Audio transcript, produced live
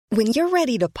When you're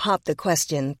ready to pop the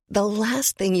question, the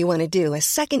last thing you want to do is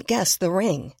second-guess the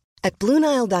ring. At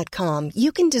BlueNile.com,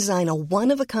 you can design a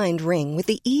one-of-a-kind ring with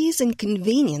the ease and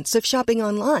convenience of shopping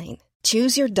online.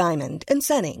 Choose your diamond and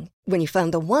setting. When you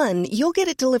find the one, you'll get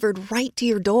it delivered right to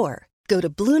your door. Go to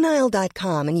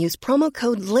BlueNile.com and use promo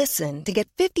code LISTEN to get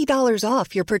 $50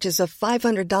 off your purchase of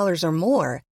 $500 or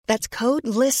more. That's code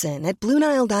LISTEN at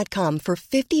BlueNile.com for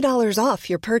 $50 off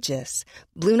your purchase.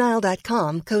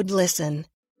 BlueNile.com, code LISTEN.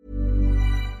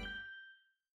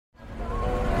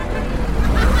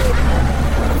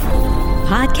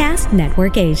 Podcast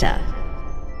Network Asia.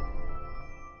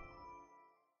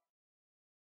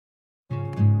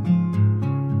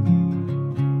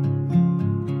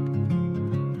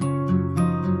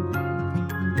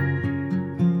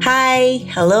 Hi,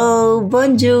 hello,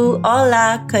 bonjour,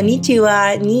 hola,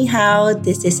 konnichiwa, ni hao.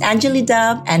 This is Anjali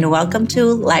Dub and welcome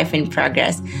to Life in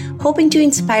Progress. Hoping to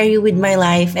inspire you with my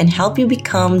life and help you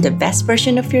become the best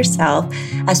version of yourself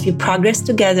as we progress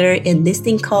together in this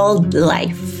thing called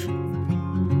life.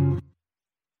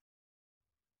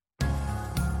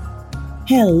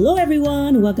 Hello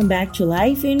everyone, welcome back to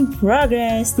Life in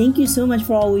Progress. Thank you so much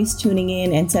for always tuning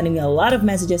in and sending me a lot of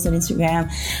messages on Instagram.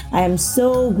 I am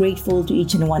so grateful to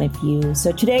each and one of you.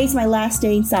 So today is my last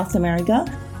day in South America.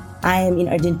 I am in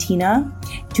Argentina,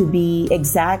 to be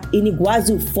exact, in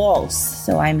Iguazu Falls.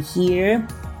 So I'm here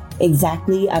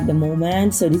exactly at the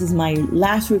moment. So this is my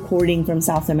last recording from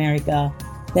South America.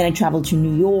 Then I traveled to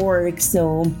New York.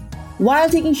 So while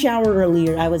taking shower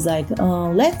earlier, I was like,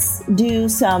 let's do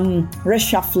some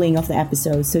reshuffling of the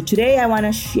episode. So today I want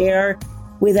to share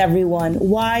with everyone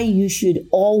why you should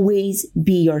always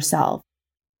be yourself.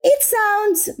 It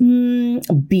sounds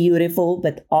beautiful,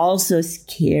 but also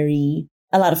scary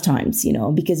a lot of times,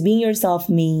 because being yourself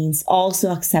means also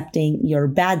accepting your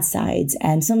bad sides.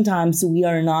 And sometimes we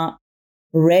are not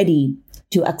ready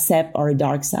to accept our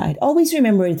dark side. Always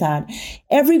remember that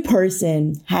every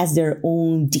person has their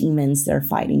own demons they're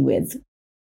fighting with.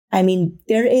 I mean,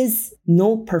 there is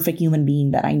no perfect human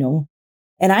being that I know.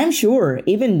 And I'm sure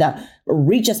even the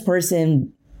richest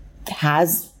person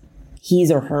has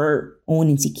his or her own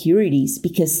insecurities,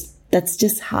 because that's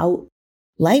just how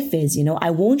life is. I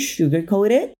won't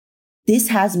sugarcoat it. This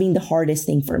has been the hardest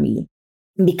thing for me,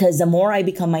 because the more I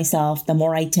become myself, the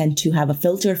more I tend to have a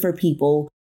filter for people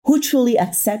who truly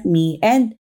accept me.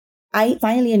 And I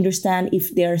finally understand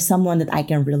if there's someone that I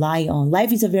can rely on.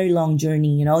 Life is a very long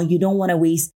journey. You don't want to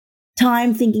waste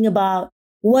time thinking about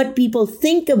what people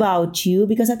think about you,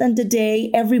 because at the end of the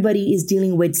day, everybody is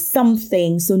dealing with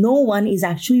something. So no one is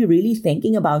actually really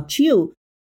thinking about you.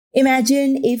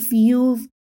 Imagine if you've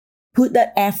put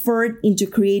that effort into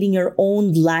creating your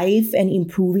own life and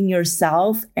improving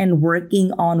yourself and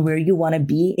working on where you want to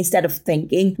be, instead of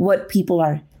thinking what people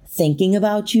are thinking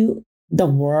about you. The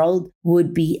world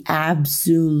would be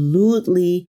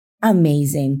absolutely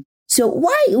amazing. So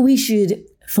why we should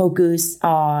focus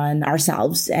on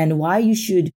ourselves and why you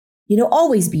should,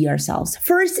 always be ourselves.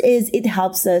 First is it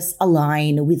helps us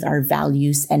align with our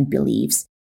values and beliefs.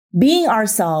 Being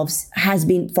ourselves has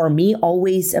been, for me,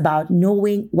 always about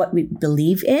knowing what we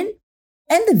believe in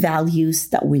and the values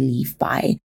that we live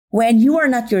by. When you are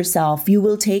not yourself, you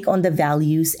will take on the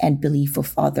values and belief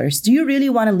of others. Do you really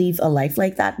want to live a life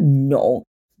like that? No.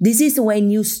 This is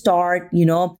when you start,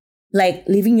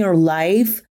 living your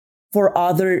life for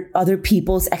other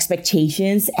people's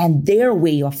expectations and their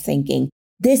way of thinking.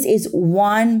 This is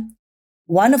one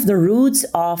of the roots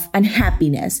of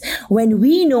unhappiness. When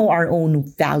we know our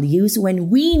own values, when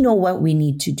we know what we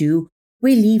need to do,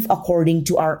 we live according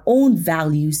to our own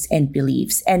values and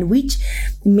beliefs, and which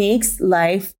makes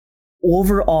life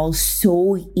overall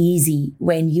so easy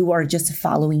when you are just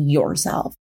following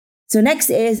yourself. So next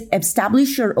is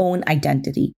establish your own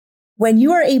identity. When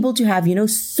you are able to have,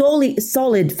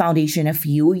 solid foundation of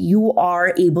you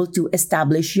are able to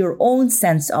establish your own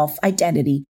sense of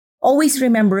identity. Always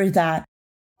remember that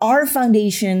our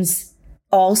foundations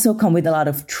also come with a lot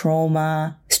of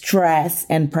trauma, stress,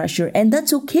 and pressure. And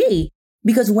that's okay,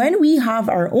 because when we have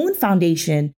our own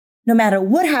foundation, no matter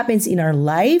what happens in our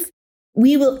life,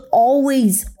 we will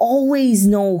always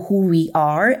know who we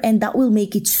are. And that will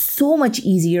make it so much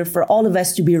easier for all of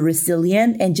us to be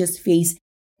resilient and just face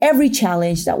every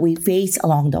challenge that we face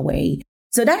along the way.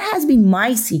 So that has been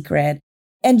my secret.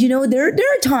 And, there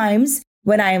are times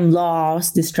when I am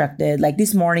lost, distracted. Like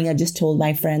this morning, I just told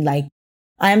my friend, I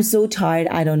am so tired.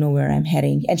 I don't know where I'm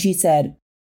heading. And she said,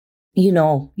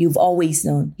 you've always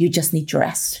known. You just need to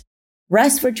rest.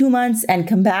 Rest for 2 months and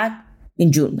come back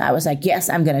in June. I was like, yes,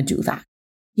 I'm going to do that.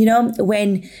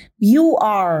 When you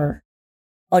are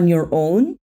on your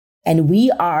own and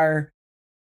we are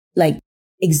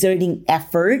exerting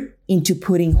effort into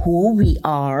putting who we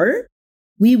are,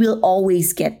 we will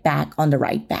always get back on the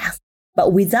right path.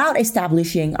 But without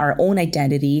establishing our own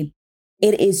identity,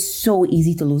 it is so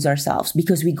easy to lose ourselves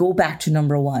because we go back to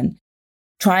number one,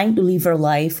 trying to live our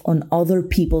life on other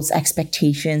people's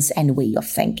expectations and way of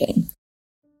thinking.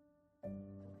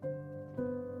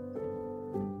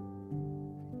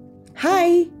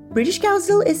 Hi! British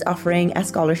Council is offering a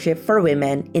scholarship for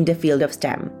women in the field of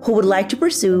STEM who would like to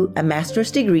pursue a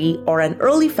master's degree or an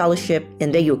early fellowship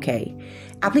in the UK.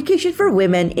 Application for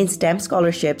women in STEM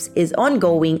scholarships is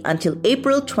ongoing until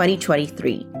April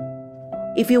 2023.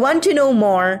 If you want to know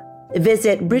more,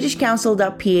 visit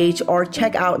britishcouncil.ph or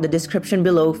check out the description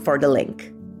below for the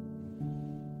link.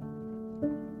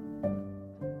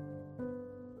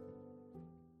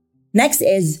 Next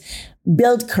is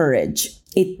build courage.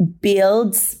 It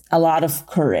builds a lot of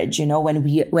courage,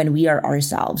 when we are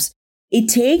ourselves. It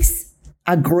takes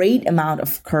a great amount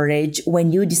of courage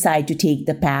when you decide to take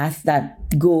the path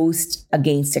that goes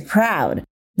against the crowd.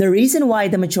 The reason why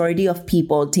the majority of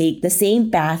people take the same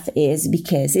path is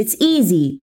because it's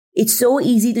easy. It's so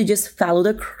easy to just follow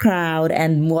the crowd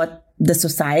and what the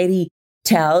society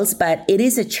tells, but it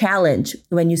is a challenge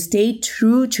when you stay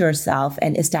true to yourself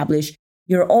and establish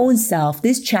your own self.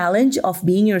 This challenge of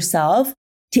being yourself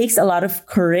takes a lot of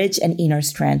courage and inner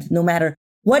strength. No matter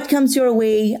what comes your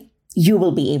way, you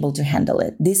will be able to handle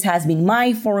it. This has been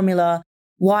my formula,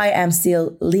 why I'm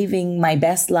still living my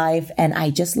best life, and I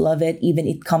just love it, even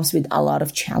it comes with a lot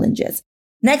of challenges.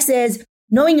 Next is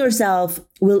knowing yourself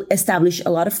will establish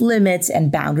a lot of limits and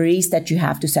boundaries that you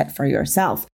have to set for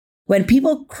yourself. When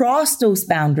people cross those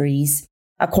boundaries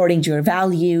according to your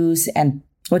values and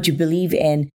what you believe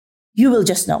in, you will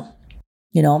just know.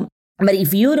 But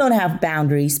if you don't have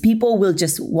boundaries, people will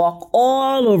just walk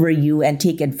all over you and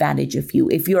take advantage of you.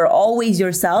 If you're always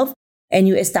yourself and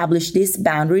you establish these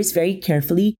boundaries very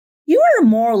carefully, you are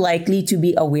more likely to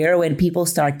be aware when people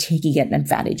start taking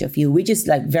advantage of you, which is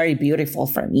very beautiful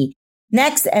for me.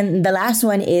 Next, and the last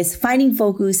one is finding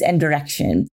focus and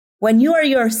direction. When you are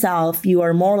yourself, you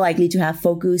are more likely to have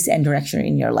focus and direction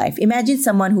in your life. Imagine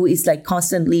someone who is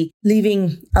constantly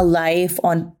living a life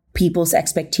on people's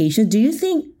expectations. Do you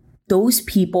think those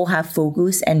people have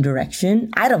focus and direction?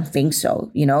 I don't think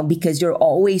so, because you're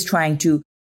always trying to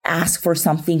ask for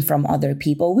something from other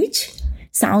people, which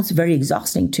sounds very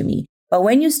exhausting to me. But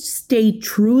when you stay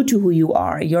true to who you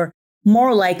are, you're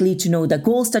more likely to know the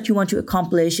goals that you want to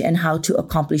accomplish and how to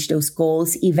accomplish those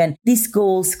goals. Even these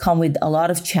goals come with a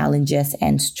lot of challenges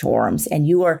and storms, and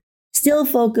you are still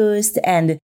focused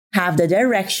and have the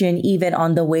direction. Even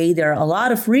on the way, there are a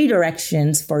lot of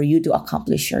redirections for you to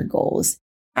accomplish your goals.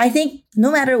 I think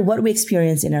no matter what we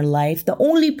experience in our life, the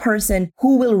only person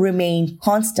who will remain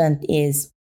constant is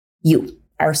you,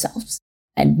 ourselves,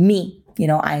 and me.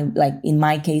 In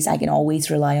my case, I can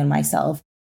always rely on myself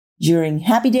during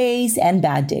happy days and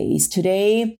bad days.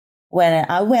 Today,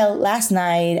 last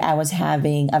night I was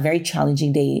having a very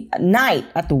challenging night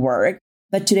at the work,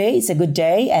 but today it's a good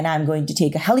day and I'm going to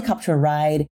take a helicopter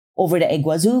ride over the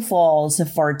Iguazu Falls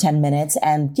for 10 minutes.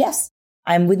 And yes,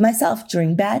 I'm with myself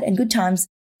during bad and good times.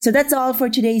 So that's all for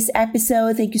today's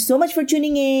episode. Thank you so much for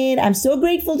tuning in. I'm so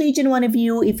grateful to each and one of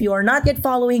you. If you are not yet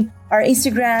following our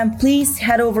Instagram, please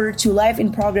head over to Life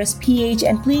in Progress PH,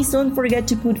 and please don't forget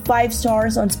to put 5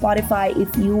 stars on Spotify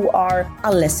if you are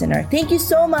a listener. Thank you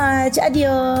so much.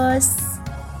 Adios.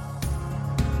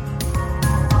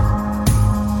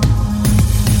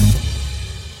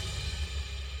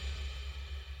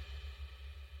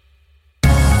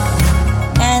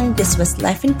 This was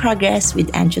Life in Progress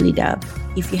with Angeli Dub.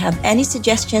 If you have any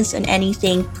suggestions on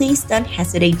anything, please don't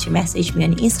hesitate to message me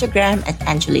on Instagram at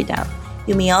Angeli Dub.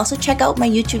 You may also check out my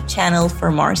YouTube channel for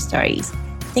more stories.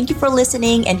 Thank you for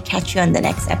listening and catch you on the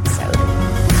next episode.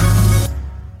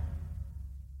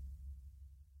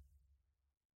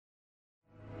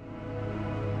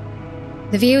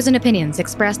 The views and opinions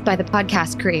expressed by the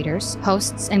podcast creators,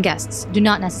 hosts, and guests do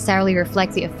not necessarily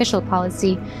reflect the official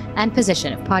policy and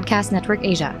position of Podcast Network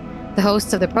Asia, the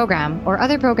hosts of the program, or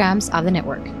other programs of the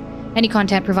network. Any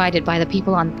content provided by the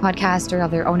people on the podcast are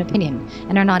of their own opinion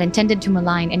and are not intended to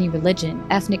malign any religion,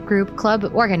 ethnic group, club,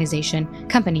 organization,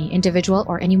 company, individual,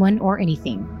 or anyone or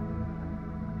anything.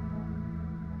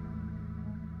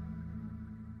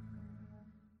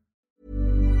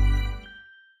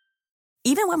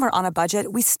 Even when we're on a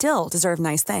budget, we still deserve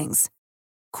nice things.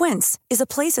 Quince is a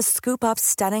place to scoop up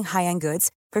stunning high-end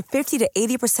goods for 50 to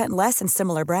 80% less than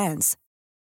similar brands.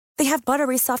 They have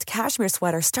buttery soft cashmere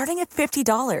sweaters starting at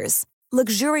 $50,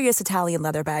 luxurious Italian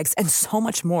leather bags, and so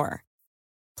much more.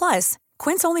 Plus,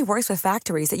 Quince only works with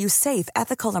factories that use safe,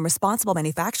 ethical, and responsible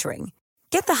manufacturing.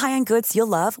 Get the high-end goods you'll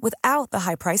love without the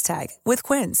high price tag with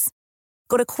Quince.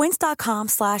 Go to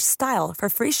quince.com/style for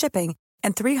free shipping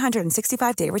and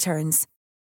 365-day returns.